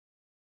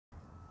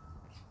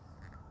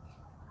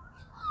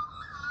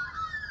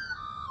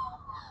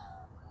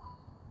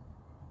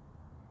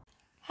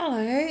Hello,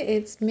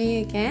 it's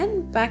me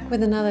again, back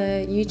with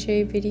another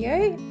YouTube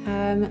video.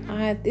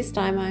 This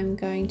time I'm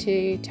going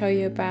to tell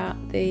you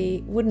about the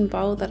wooden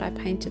bowl that I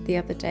painted the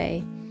other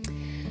day.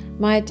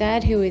 My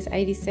dad, who is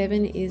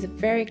 87, is a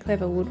very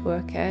clever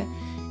woodworker,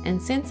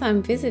 and since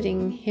I'm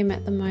visiting him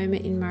at the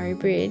moment in Murray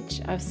Bridge,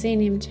 I've seen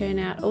him turn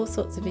out all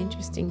sorts of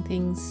interesting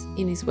things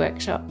in his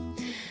workshop.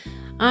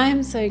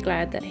 I'm so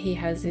glad that he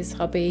has this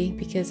hobby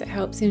because it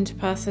helps him to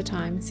pass the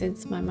time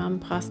since my mum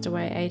passed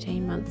away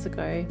 18 months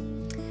ago.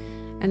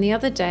 And the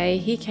other day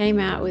he came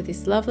out with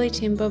this lovely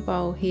timber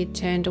bowl he had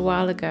turned a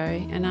while ago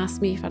and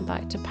asked me if I'd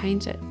like to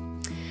paint it.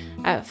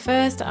 At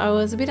first I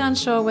was a bit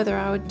unsure whether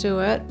I would do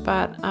it,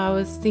 but I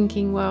was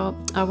thinking, well,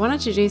 I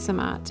wanted to do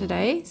some art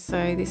today,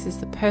 so this is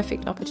the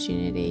perfect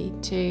opportunity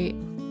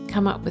to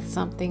come up with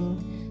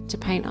something to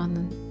paint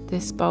on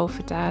this bowl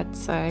for Dad.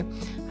 So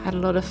I had a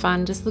lot of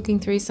fun just looking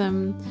through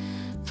some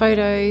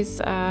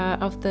photos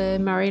of the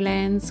Murray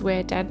lands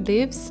where Dad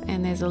lives,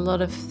 and there's a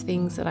lot of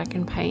things that I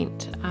can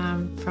paint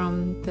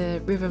from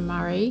the River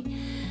Murray,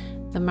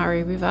 the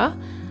Murray River,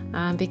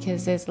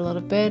 because there's a lot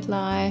of bird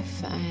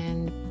life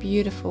and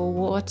beautiful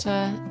water.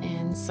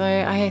 And so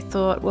I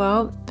thought,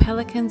 well,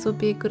 pelicans would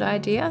be a good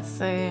idea,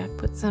 so I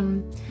put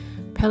some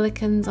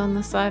pelicans on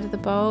the side of the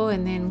bowl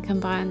and then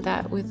combined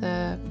that with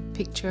a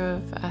picture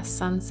of a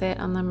sunset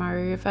on the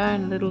Murray River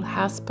and a little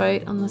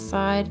houseboat on the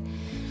side,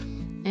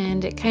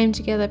 and it came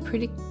together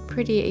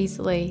pretty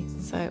easily.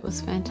 So it was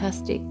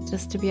fantastic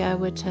just to be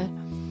able to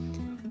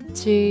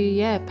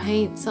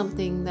paint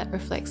something that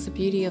reflects the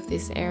beauty of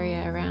this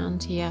area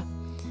around here.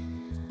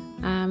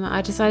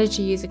 I decided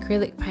to use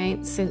acrylic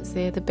paints since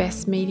they're the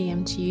best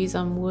medium to use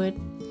on wood,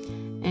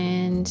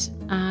 and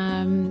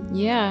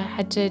I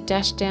had to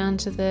dash down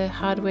to the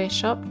hardware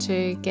shop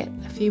to get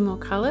a few more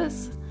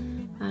colours,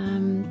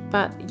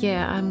 but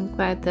yeah, I'm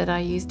glad that I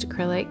used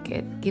acrylic.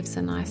 It gives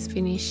a nice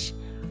finish.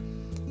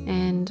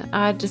 And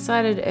I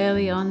decided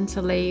early on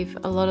to leave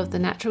a lot of the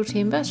natural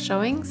timber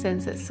showing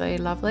since it's so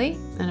lovely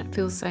and it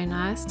feels so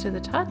nice to the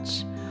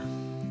touch.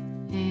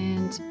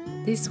 And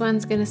this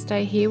one's going to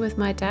stay here with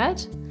my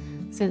dad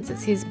since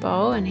it's his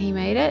bowl and he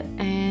made it,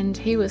 and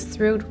he was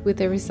thrilled with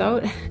the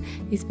result.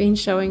 He's been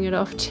showing it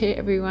off to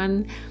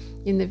everyone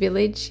in the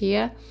village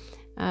here.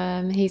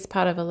 He's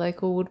part of a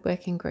local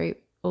woodworking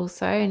group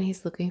also, and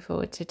he's looking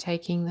forward to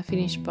taking the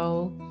finished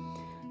bowl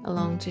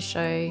along to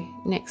show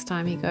next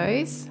time he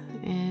goes.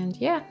 And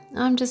yeah,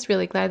 I'm just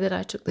really glad that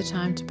I took the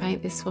time to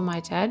paint this for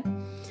my dad,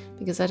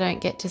 because I don't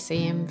get to see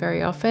him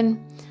very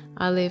often.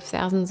 I live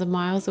thousands of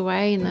miles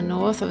away in the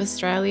north of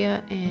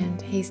Australia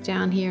and he's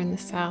down here in the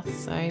south,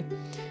 so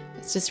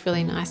it's just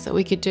really nice that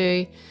we could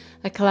do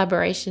a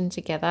collaboration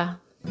together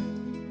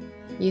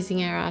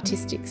using our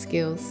artistic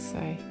skills.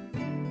 So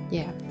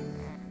yeah,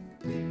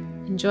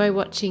 enjoy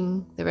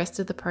watching the rest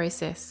of the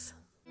process.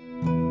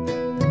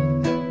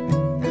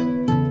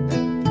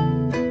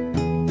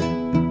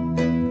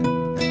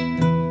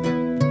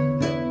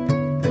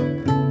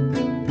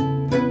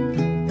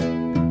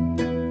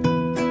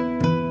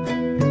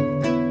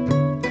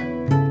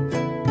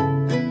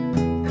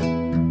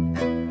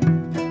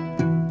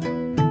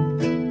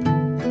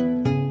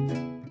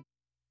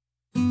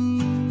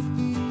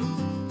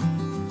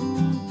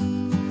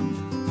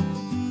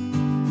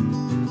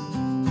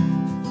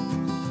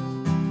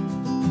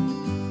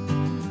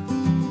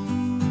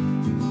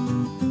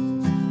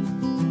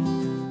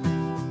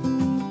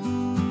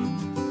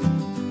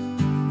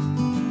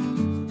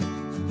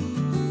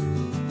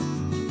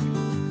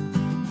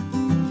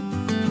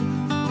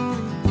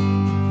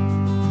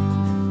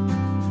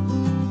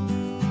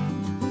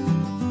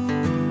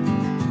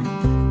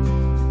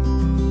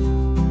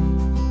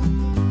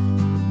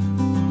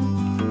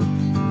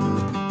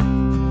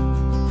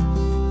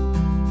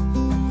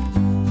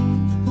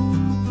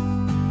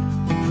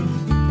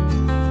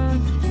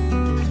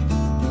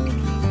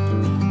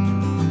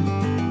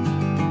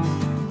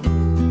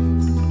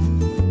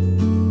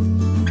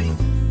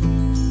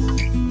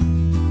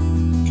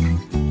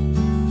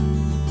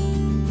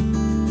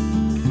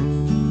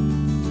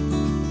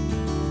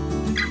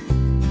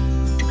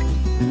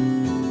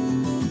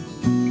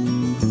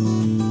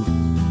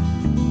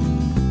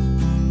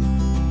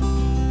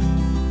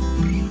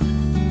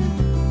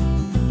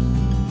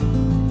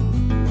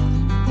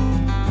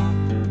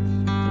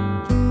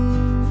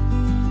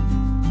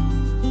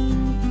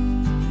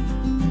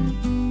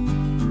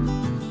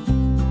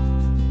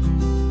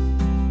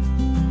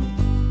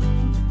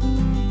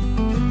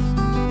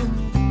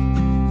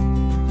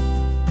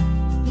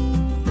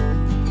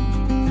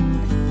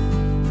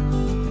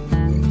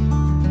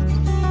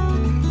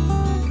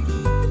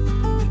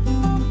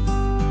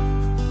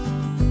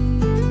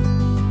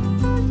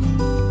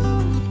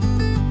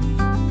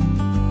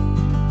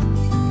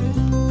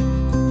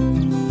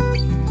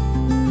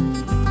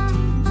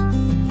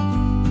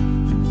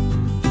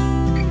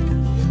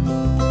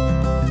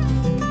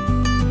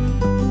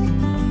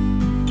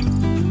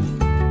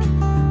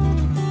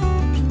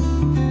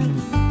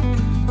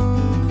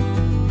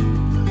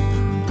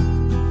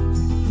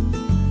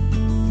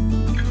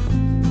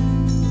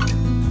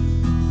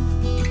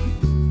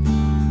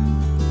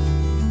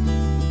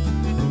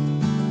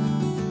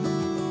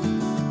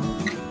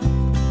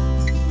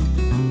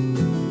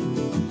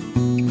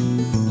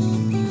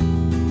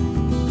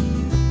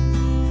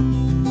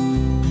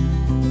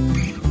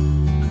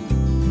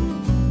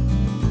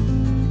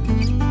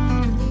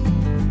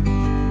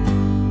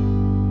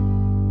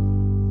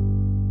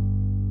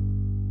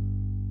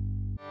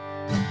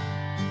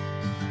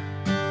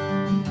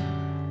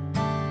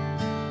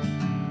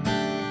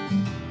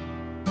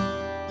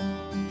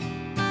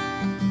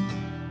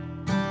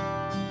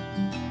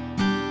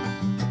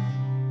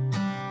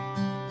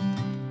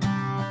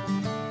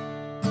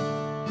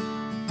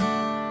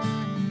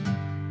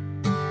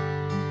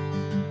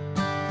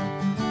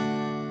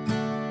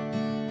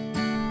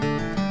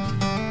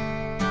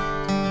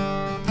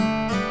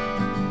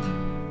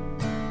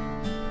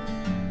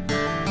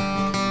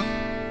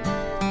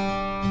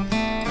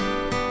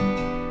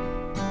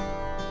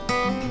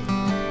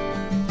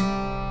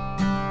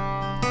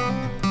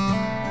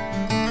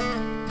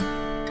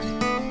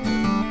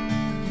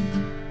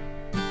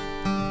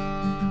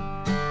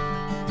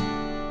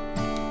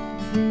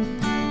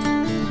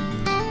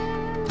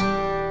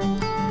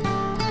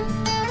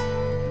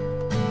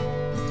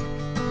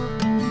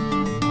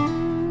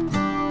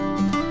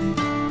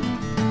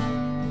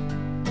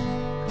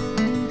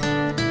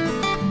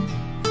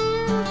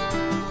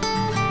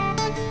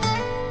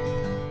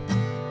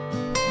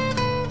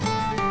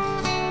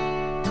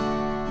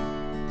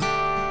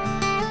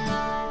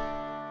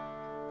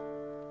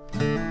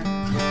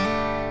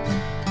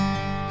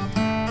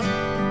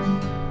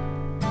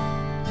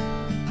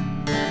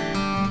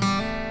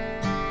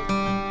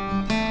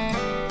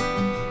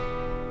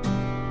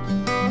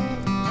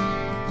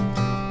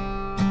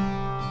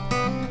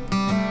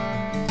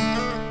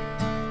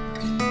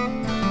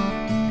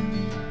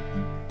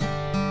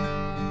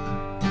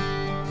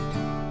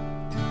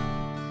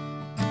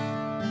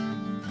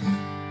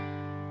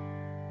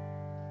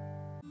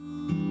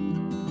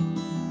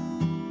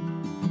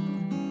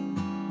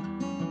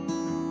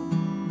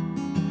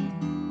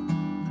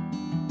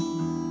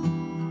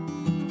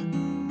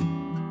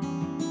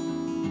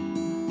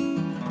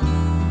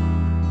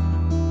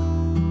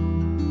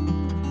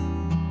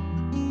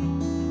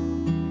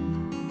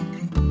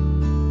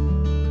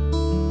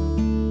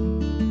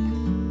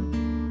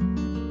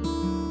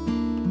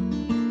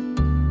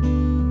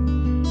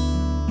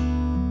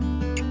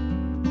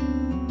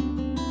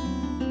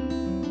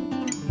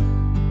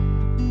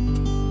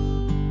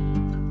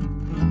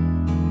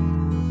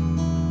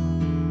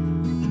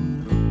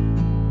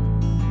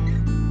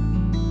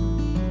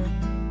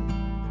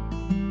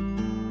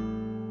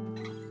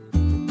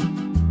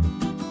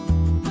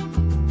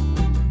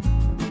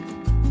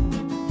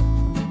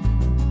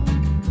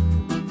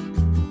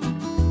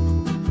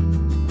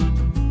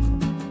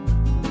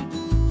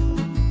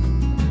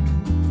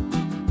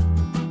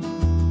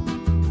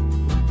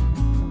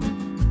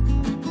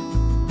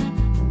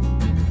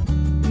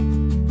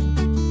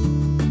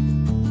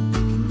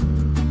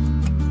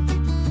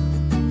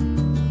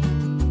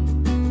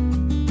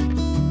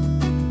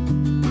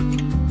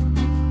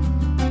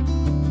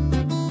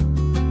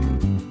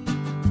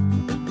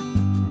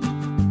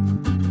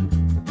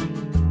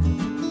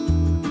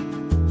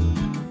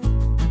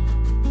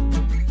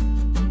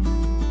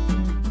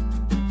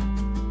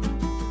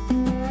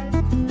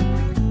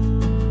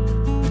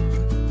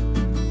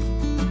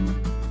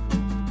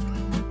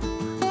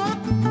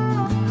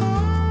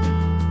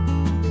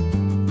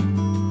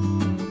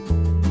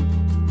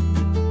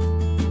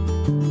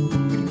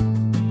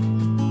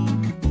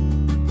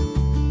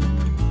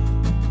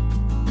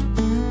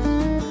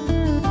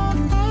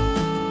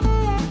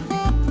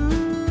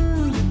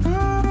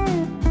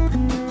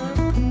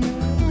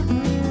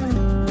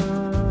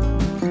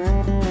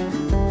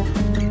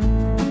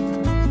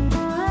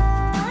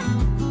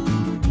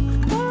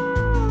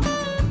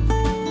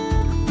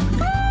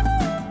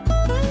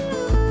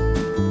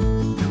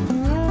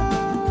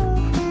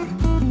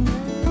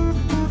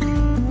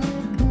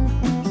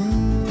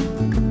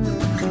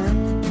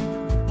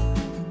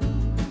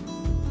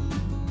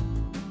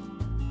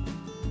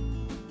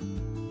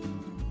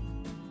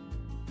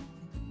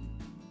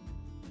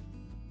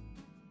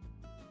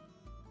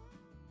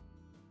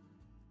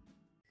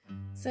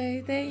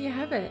 So there you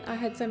have it. I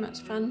had so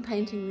much fun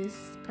painting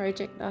this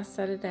project last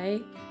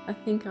Saturday. I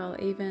think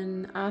I'll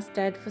even ask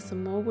Dad for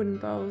some more wooden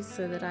bowls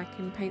so that I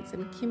can paint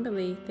some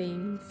Kimberley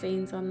themed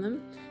scenes on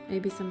them,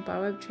 maybe some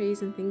baobab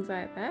trees and things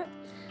like that.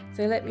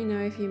 So let me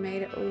know if you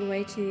made it all the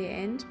way to the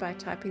end by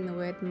typing the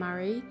word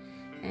Murray,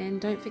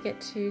 and don't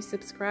forget to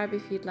subscribe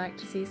if you'd like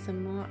to see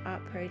some more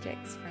art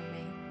projects from me.